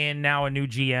and now a new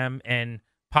GM and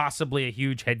possibly a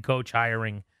huge head coach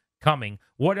hiring coming?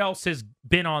 What else has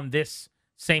been on this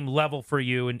same level for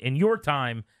you in your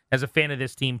time as a fan of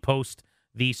this team post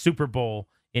the Super Bowl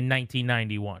in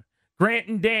 1991? Grant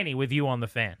and Danny with you on the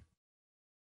Fan.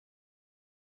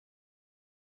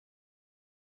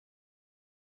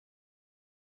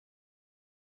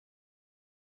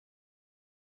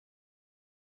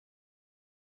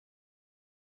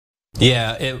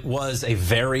 Yeah, it was a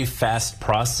very fast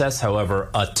process. However,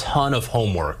 a ton of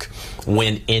homework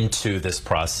went into this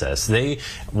process. They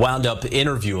wound up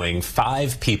interviewing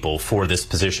 5 people for this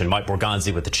position. Mike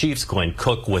Borgonzi with the Chiefs, Glenn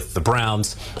Cook with the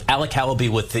Browns, Alec Hallaby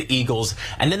with the Eagles,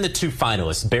 and then the 2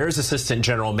 finalists, Bears assistant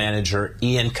general manager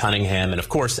Ian Cunningham, and of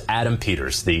course, Adam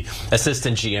Peters, the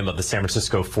assistant GM of the San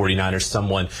Francisco 49ers,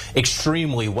 someone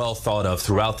extremely well thought of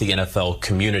throughout the NFL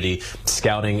community,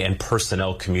 scouting and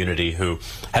personnel community, who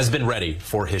has been ready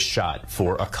for his shot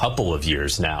for a couple of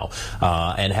years now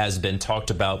and has been talked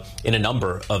about in a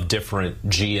number of different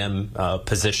GM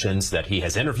positions that he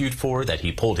has interviewed for, that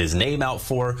he pulled his name out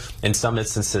for in some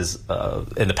instances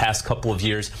in the past couple of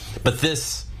years. But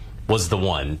this was the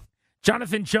one.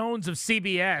 Jonathan Jones of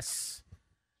CBS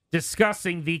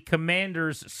discussing the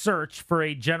Commanders' search for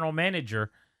a general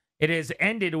manager. It has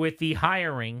ended with the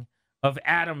hiring of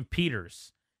Adam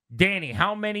Peters. Danny,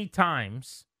 how many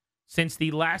times since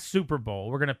the last Super Bowl,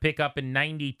 we're going to pick up in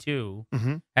 92,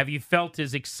 have you felt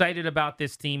as excited about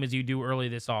this team as you do early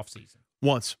this offseason?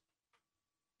 Once.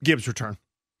 Gibbs' return.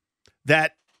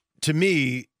 That, to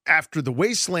me, after the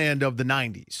wasteland of the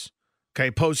 90s,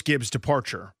 okay, post-Gibbs'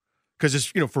 departure, because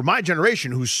it's, for my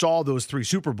generation who saw those 3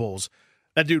 Super Bowls,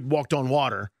 that dude walked on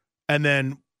water and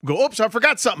then go, oops, I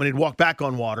forgot something. And he'd walk back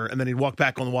on water, and then he'd walk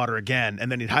back on water again, and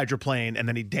then he'd hydroplane, and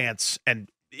then he'd dance, and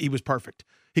he was perfect.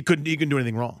 He couldn't do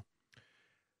anything wrong.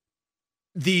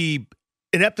 The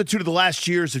ineptitude of the last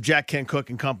years of Jack Kent Cooke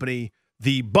and company,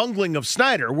 the bungling of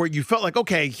Snyder, where you felt like,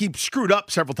 okay, he screwed up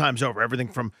several times over, everything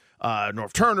from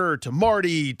Norv Turner to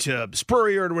Marty to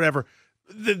Spurrier to whatever,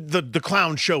 the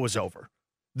clown show was over.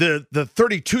 The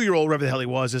 32-year-old, whatever the hell he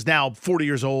was, is now 40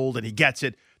 years old, and he gets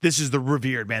it. This is the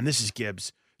revered man. This is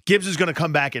Gibbs. Gibbs is going to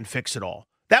come back and fix it all.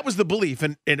 That was the belief,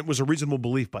 and it was a reasonable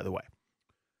belief, by the way.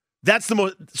 That's the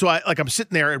most. So I'm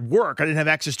sitting there at work. I didn't have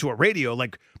access to a radio.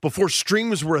 Like before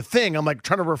streams were a thing, I'm like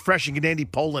trying to refresh and get Andy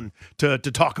Pollin to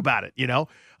talk about it,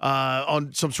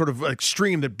 on some sort of like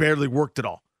stream that barely worked at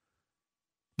all.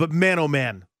 But man, oh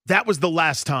man, that was the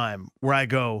last time where I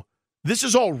go, this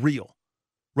is all real,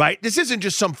 right? This isn't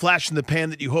just some flash in the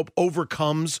pan that you hope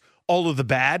overcomes all of the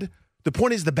bad. The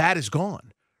point is the bad is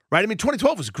gone, right? I mean,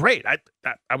 2012 was great.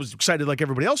 I was excited like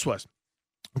everybody else was.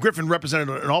 Griffin represented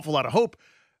an awful lot of hope,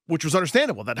 which was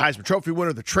understandable. That Heisman Trophy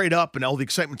winner, the trade up, and all the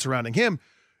excitement surrounding him.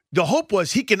 The hope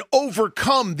was he can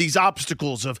overcome these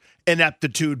obstacles of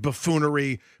ineptitude,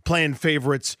 buffoonery, playing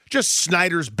favorites, just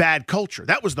Snyder's bad culture.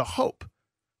 That was the hope.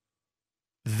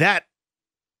 That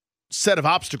set of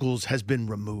obstacles has been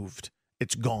removed.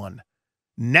 It's gone.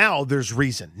 Now there's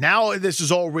reason. Now this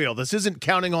is all real. This isn't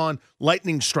counting on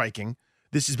lightning striking.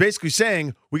 This is basically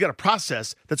saying we got a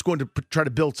process that's going to try to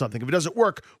build something. If it doesn't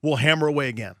work, we'll hammer away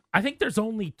again. I think there's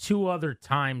only two other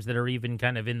times that are even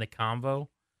kind of in the convo,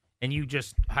 and you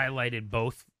just highlighted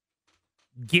both.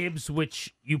 Gibbs,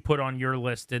 which you put on your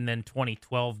list, and then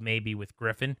 2012 maybe with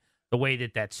Griffin, the way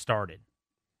that started.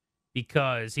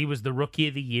 Because he was the rookie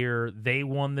of the year. They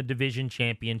won the division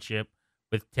championship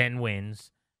with 10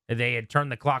 wins. They had turned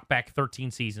the clock back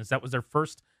 13 seasons. That was their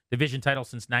first division title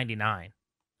since 99.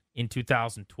 In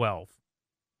 2012,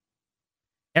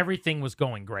 everything was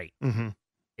going great. Mm-hmm.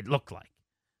 It looked like.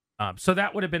 So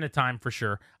that would have been a time for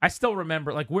sure. I still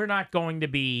remember, we're not going to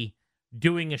be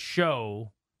doing a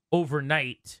show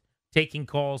overnight, taking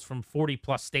calls from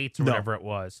 40-plus states or whatever it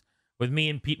was, with me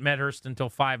and Pete Medhurst until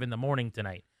 5 a.m.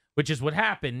 tonight, which is what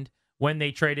happened when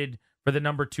they traded for the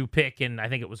number 2 pick in, I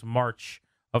think it was March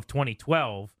of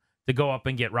 2012, to go up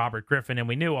and get Robert Griffin. And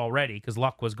we knew already, because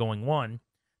Luck was going 1,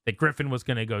 that Griffin was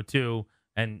going to go 2,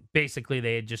 and basically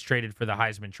they had just traded for the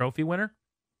Heisman Trophy winner.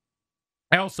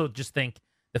 I also just think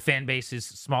the fan base is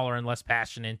smaller and less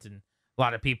passionate, and a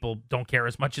lot of people don't care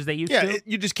as much as they used to. Yeah,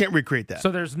 you just can't recreate that.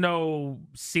 So there's no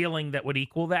ceiling that would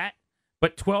equal that.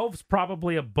 But 12's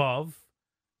probably above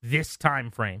this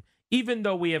time frame, even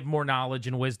though we have more knowledge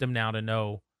and wisdom now to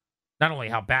know not only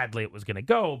how badly it was going to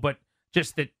go, but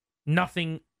just that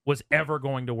nothing was ever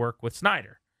going to work with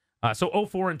Snyder. So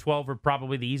 04 and 12 are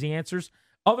probably the easy answers.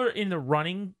 Other in the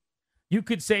running, you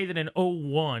could say that in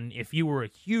 01, if you were a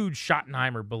huge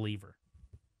Schottenheimer believer,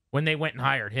 when they went and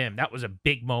hired him, that was a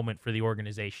big moment for the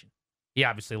organization. He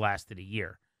obviously lasted a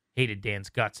year, hated Dan's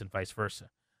guts and vice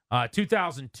versa.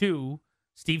 2002,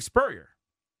 Steve Spurrier.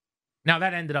 Now,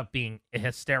 that ended up being a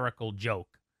hysterical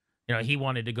joke. He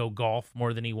wanted to go golf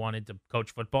more than he wanted to coach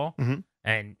football,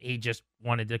 and he just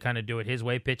wanted to kind of do it his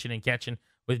way, pitching and catching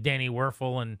with Danny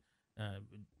Werfel and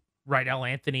Rydell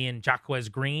Anthony and Jaquez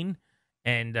Green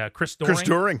and Chris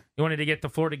Doering. He wanted to get the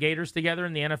Florida Gators together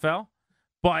in the NFL.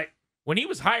 But when he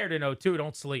was hired in 02,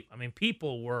 don't sleep. I mean,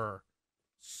 people were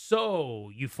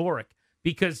so euphoric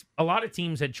because a lot of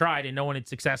teams had tried and no one had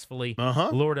successfully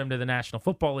lured him to the National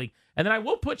Football League. And then I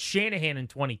will put Shanahan in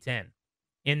 2010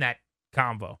 in that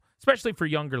combo, especially for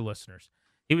younger listeners.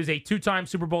 He was a 2-time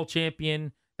Super Bowl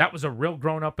champion. That was a real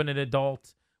grown-up and an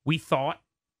adult. We thought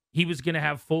he was going to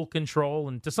have full control,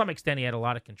 and to some extent he had a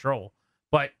lot of control.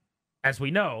 But as we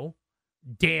know,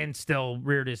 Dan still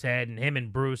reared his head, and him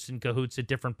and Bruce in cahoots at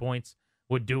different points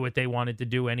would do what they wanted to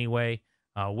do anyway,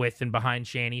 with and behind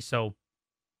Shanny. So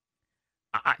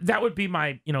that would be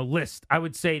my list. I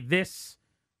would say this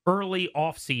early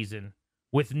offseason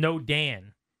with no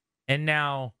Dan, and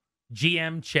now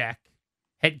GM check,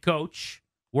 head coach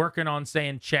working on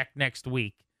saying check next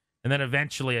week, and then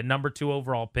eventually a number 2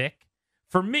 overall pick.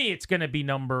 For me, it's going to be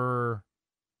number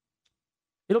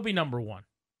 1,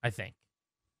 I think,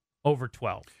 over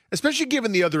 12. Especially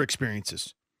given the other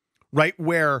experiences, right?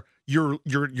 Where you're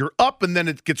up and then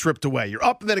it gets ripped away. You're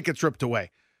up and then it gets ripped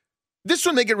away. This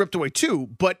one may get ripped away too,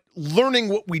 but learning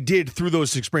what we did through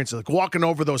those experiences, like walking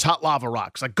over those hot lava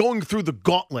rocks, like going through the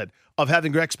gauntlet of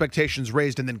having your expectations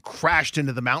raised and then crashed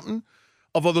into the mountain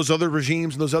of all those other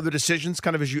regimes and those other decisions,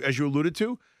 kind of as you alluded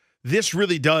to. This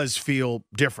really does feel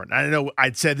different. I know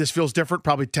I'd said this feels different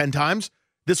probably 10 times.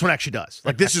 This one actually does.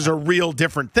 Like, this is a real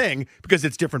different thing because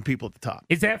it's different people at the top.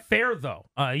 Is that fair, though?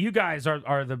 You guys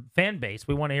are the fan base.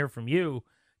 We want to hear from you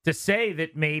to say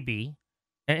that maybe,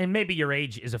 and maybe your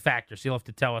age is a factor, so you'll have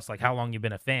to tell us, how long you've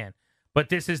been a fan. But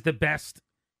this is the best,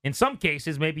 in some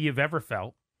cases, maybe you've ever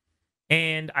felt.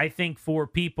 And I think for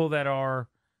people that are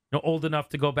old enough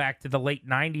to go back to the late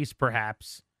 90s,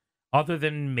 perhaps, other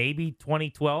than maybe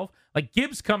 2012.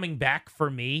 Gibbs coming back for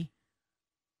me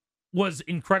was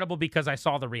incredible because I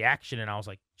saw the reaction and I was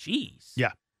like, geez.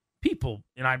 Yeah. People,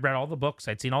 and I read all the books.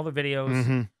 I'd seen all the videos.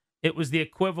 Mm-hmm. It was the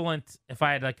equivalent, if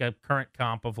I had like a current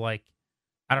comp of like,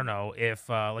 I don't know, if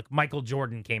like Michael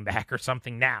Jordan came back or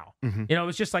something now. Mm-hmm. You know, it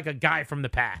was just like a guy from the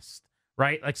past,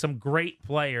 right? Like some great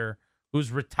player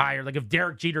who's retired. Like if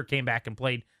Derek Jeter came back and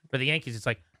played for the Yankees, it's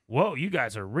like, whoa, you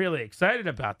guys are really excited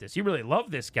about this. You really love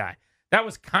this guy. That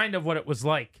was kind of what it was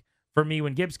like for me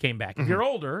when Gibbs came back. If you're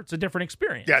older, it's a different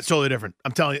experience. Yeah, it's totally different.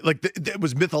 I'm telling you, like it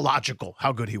was mythological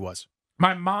how good he was.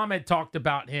 My mom had talked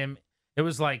about him. It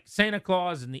was like Santa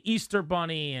Claus and the Easter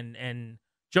Bunny and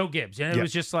Joe Gibbs. And it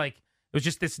was just like, it was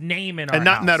just this name in our And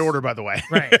not house. in that order, by the way.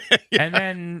 Right. Yeah. And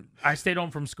then I stayed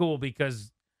home from school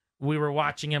because we were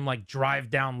watching him like drive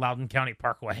down Loudoun County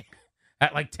Parkway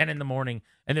at like 10 in the morning.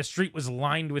 And the street was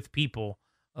lined with people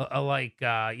like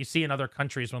you see in other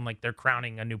countries when like they're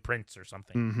crowning a new prince or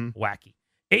something wacky.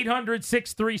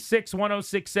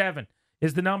 800-636-1067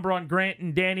 is the number on Grant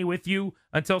and Danny with you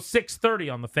until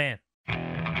 6:30 on The Fan.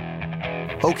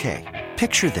 Okay,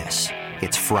 picture this.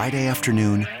 It's Friday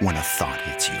afternoon when a thought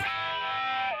hits you.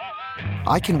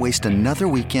 I can waste another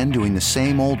weekend doing the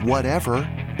same old whatever,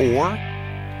 or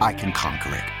I can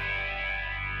conquer it.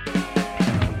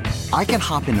 I can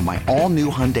hop into my all-new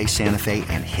Hyundai Santa Fe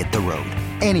and hit the road.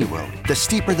 Any road. The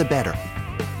steeper, the better.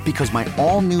 Because my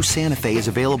all-new Santa Fe is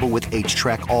available with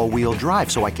H-Track all-wheel drive,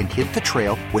 so I can hit the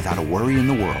trail without a worry in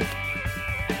the world.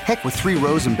 Heck, with 3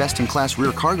 rows and best-in-class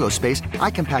rear cargo space, I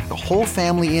can pack the whole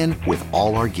family in with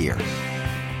all our gear.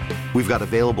 We've got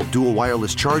available dual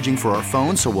wireless charging for our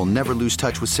phones, so we'll never lose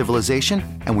touch with civilization,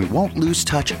 and we won't lose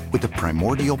touch with the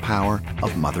primordial power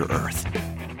of Mother Earth.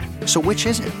 So which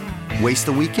is it? Waste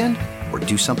the weekend or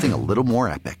do something a little more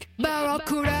epic?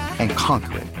 And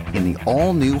conquer it in the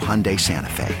all-new Hyundai Santa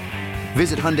Fe.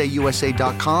 Visit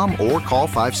HyundaiUSA.com or call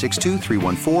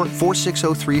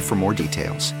 562-314-4603 for more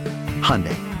details.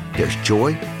 Hyundai, there's joy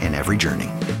in every journey.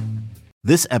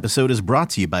 This episode is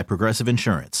brought to you by Progressive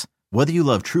Insurance. Whether you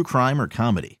love true crime or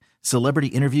comedy, celebrity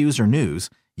interviews or news,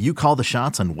 you call the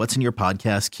shots on what's in your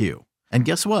podcast queue. And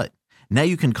guess what? Now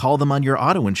you can call them on your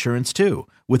auto insurance too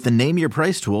with the Name Your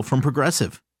Price tool from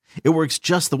Progressive. It works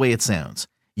just the way it sounds.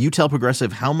 You tell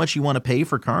Progressive how much you want to pay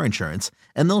for car insurance,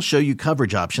 and they'll show you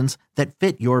coverage options that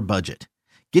fit your budget.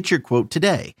 Get your quote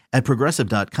today at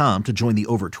Progressive.com to join the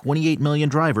over 28 million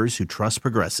drivers who trust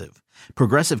Progressive.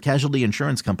 Progressive Casualty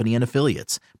Insurance Company and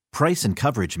Affiliates. Price and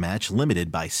coverage match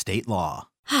limited by state law.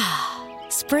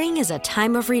 Spring is a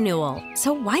time of renewal,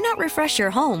 so why not refresh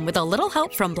your home with a little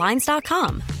help from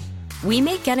Blinds.com? We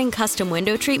make getting custom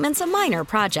window treatments a minor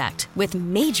project with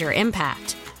major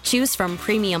impact. Choose from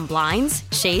premium blinds,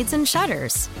 shades, and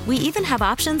shutters. We even have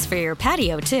options for your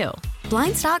patio, too.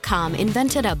 Blinds.com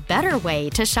invented a better way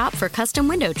to shop for custom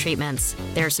window treatments.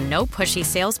 There's no pushy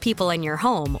salespeople in your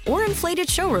home or inflated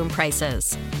showroom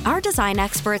prices. Our design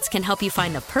experts can help you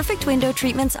find the perfect window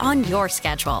treatments on your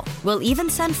schedule. We'll even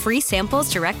send free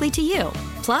samples directly to you.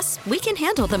 Plus, we can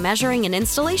handle the measuring and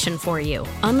installation for you.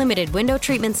 Unlimited window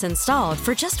treatments installed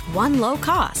for just one low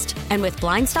cost. And with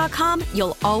Blinds.com,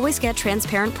 you'll always get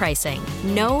transparent pricing.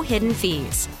 No hidden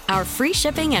fees. Our free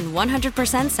shipping and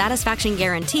 100% satisfaction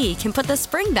guarantee can put the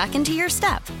spring back into your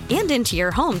step and into your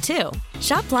home, too.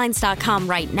 Shop Blinds.com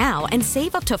right now and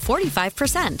save up to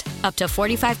 45%. Up to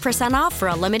 45% off for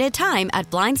a limited time at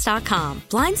Blinds.com.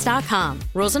 Blinds.com.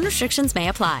 Rules and restrictions may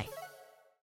apply.